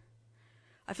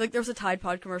feel like there was a Tide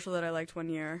Pod commercial that I liked one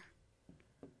year.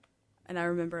 And I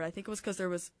remember, I think it was because there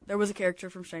was a character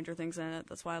from Stranger Things in it.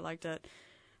 That's why I liked it.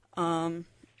 And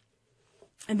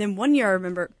then one year I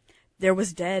remember there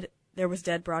was dead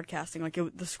broadcasting. Like,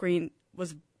 the screen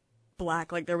was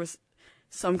black. Like, there was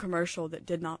some commercial that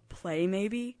did not play,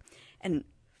 maybe. And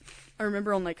I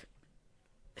remember on, like,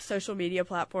 social media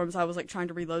platforms, I was, like, trying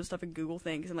to reload stuff and Google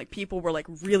things. And, like, people were, like,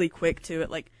 really quick to it.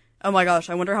 Like, oh my gosh,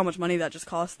 I wonder how much money that just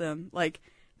cost them. Like,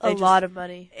 a lot of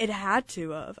money. It had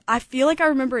to have. I feel like I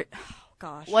remember it. Oh,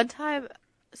 gosh. One time,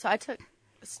 so I took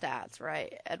stats,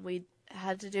 right? And we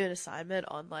had to do an assignment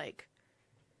on, like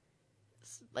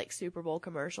Super Bowl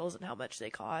commercials and how much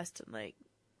they cost and, like,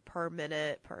 per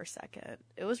minute, per second.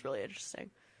 It was really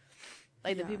interesting.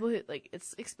 Like, the people who, like,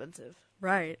 it's expensive.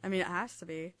 Right. I mean, it has to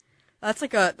be. That's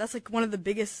like one of the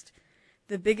biggest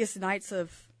nights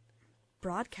of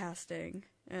broadcasting.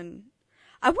 And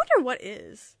I wonder what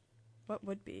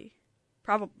would be.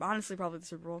 Honestly, probably the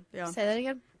Super Bowl. Yeah. Say that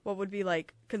again? What would be,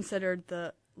 like, considered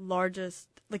the largest,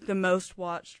 like, the most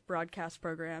watched broadcast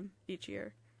program each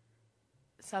year?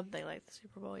 Something like the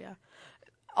Super Bowl, yeah.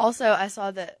 Also, I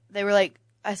saw that they were, like,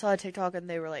 I saw a TikTok and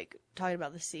they were, like, talking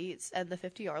about the seats, and the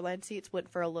 50-yard line seats went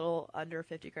for a little under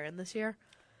 $50,000 this year.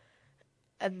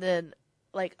 And then,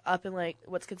 like, up in, like,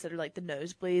 what's considered, like, the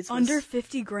nosebleeds. Under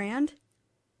 $50,000?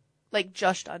 Like,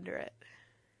 just under it.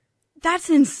 That's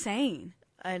insane.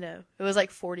 I know. It was,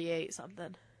 like, 48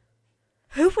 something.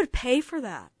 Who would pay for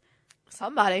that?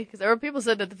 Somebody, because there were people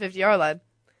sitting at the 50-yard line.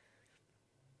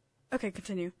 Okay,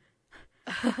 continue.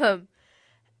 Yeah,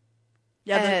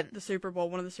 and the Super Bowl,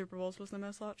 one of the Super Bowls was the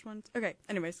most watched one. Okay,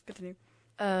 anyways, continue.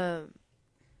 And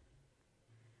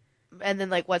then,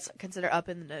 like, what's considered up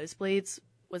in the nosebleeds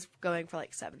was going for,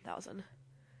 like, $7,000.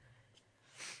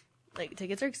 Like,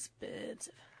 tickets are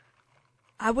expensive.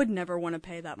 I would never want to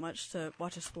pay that much to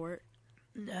watch a sport.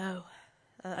 No.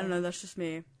 I don't know, that's just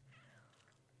me.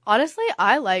 Honestly,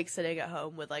 I like sitting at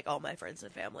home with, like, all my friends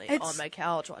and family on my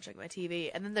couch watching my TV.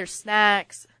 And then there's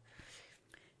snacks.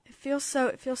 It feels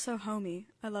so homey.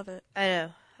 I love it. I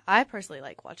know. I personally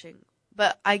like watching,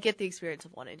 but I get the experience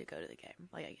of wanting to go to the game.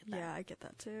 Like, I get that. Yeah, I get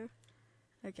that too.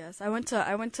 I guess I went to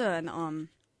an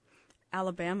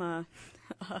Alabama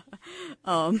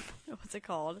what's it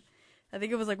called? I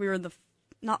think it was like we were in the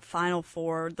not Final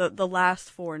Four, the last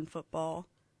four in football.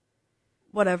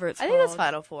 Whatever it's called. I think that's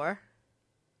Final Four.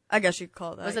 I guess you could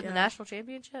call it that. Was it the national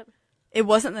championship? It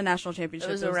wasn't the national championship.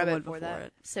 It was a remnant before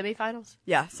that. Semifinals?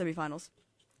 Yeah, semifinals.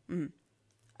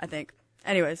 I think.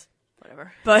 Anyways.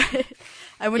 Whatever. But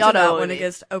I went to that one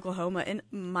against Oklahoma in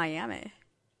Miami.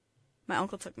 My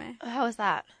uncle took me. How was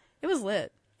that? It was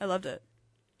lit. I loved it.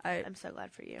 I'm so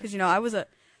glad for you. Because, I was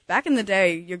back in the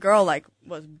day, your girl,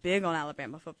 was big on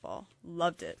Alabama football.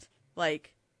 Loved it.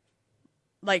 Like,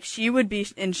 she would be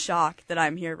in shock that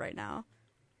I'm here right now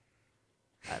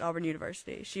at Auburn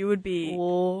University. She would be...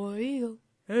 Oh, Eagle.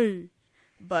 Hey.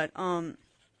 But,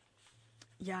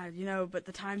 yeah, but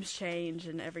the times change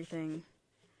and everything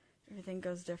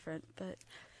goes different. But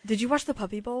did you watch the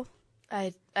Puppy Bowl?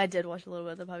 I did watch a little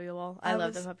bit of the Puppy Bowl. I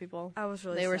love the Puppy Bowl. I was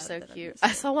really They were sad so cute.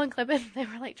 I saw one clip and they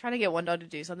were trying to get one dog to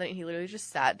do something. He literally just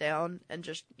sat down and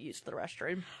just used the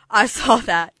restroom. I saw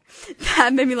that.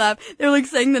 That made me laugh. They were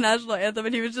saying the national anthem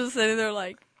and he was just sitting there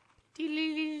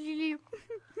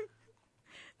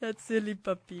that silly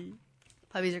puppy.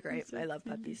 Puppies are great. I love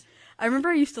puppies. I remember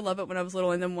I used to love it when I was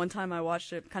little, and then one time I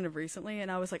watched it kind of recently and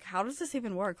I was like, how does this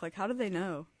even work? How do they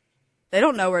know? They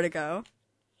don't know where to go.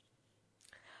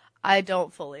 I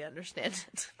don't fully understand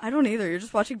it. I don't either. You're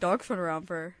just watching dogs run around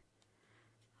for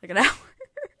an hour.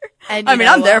 And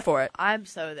I'm there for it. I'm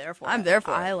so there for it. I'm there for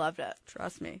it. I loved it.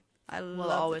 Trust me. We'll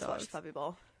always watch Puppy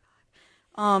Bowl.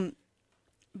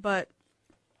 But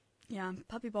yeah,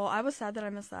 Puppy Bowl. I was sad that I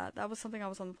missed that. That was something I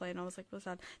was on the plane and I was really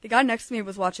sad. The guy next to me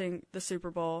was watching the Super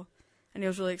Bowl and he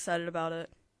was really excited about it.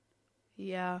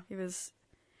 Yeah. He was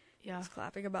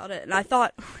clapping about it. And I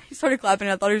thought, he started clapping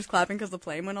and I thought he was clapping because the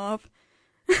plane went off.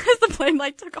 As the plane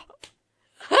took off.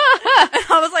 And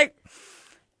I was like,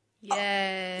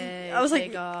 yay. I was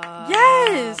like, off.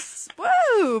 Yes,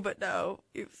 woo, but no,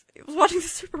 it was watching the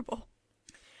Super Bowl.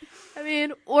 I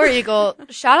mean, War Eagle,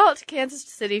 shout out to Kansas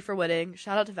City for winning.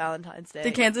 Shout out to Valentine's Day.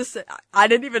 I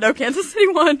didn't even know Kansas City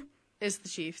won. It's the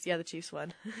Chiefs. Yeah, the Chiefs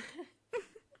won.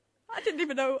 I didn't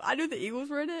even know. I knew the Eagles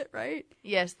were in it, right?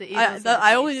 Yes, the Eagles.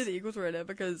 I only knew the Eagles were in it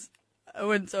because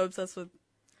Owen's so obsessed with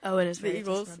Owen is the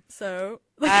Eagles. So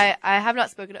I have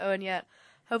not spoken to Owen yet.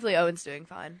 Hopefully Owen's doing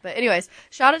fine. But anyways,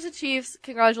 shout out to Chiefs.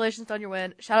 Congratulations on your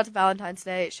win. Shout out to Valentine's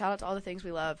Day. Shout out to all the things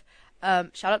we love.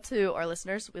 Shout out to our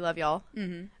listeners. We love y'all.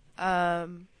 Mm-hmm.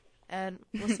 And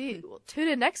we'll see. We'll tune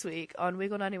in next week on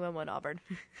Wiggle 91.1 Auburn.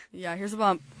 Yeah, here's a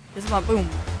bump. Here's a bump. Boom.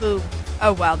 Boom.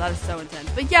 Oh, wow. That is so intense.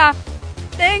 But yeah,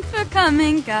 thanks for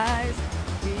coming, guys.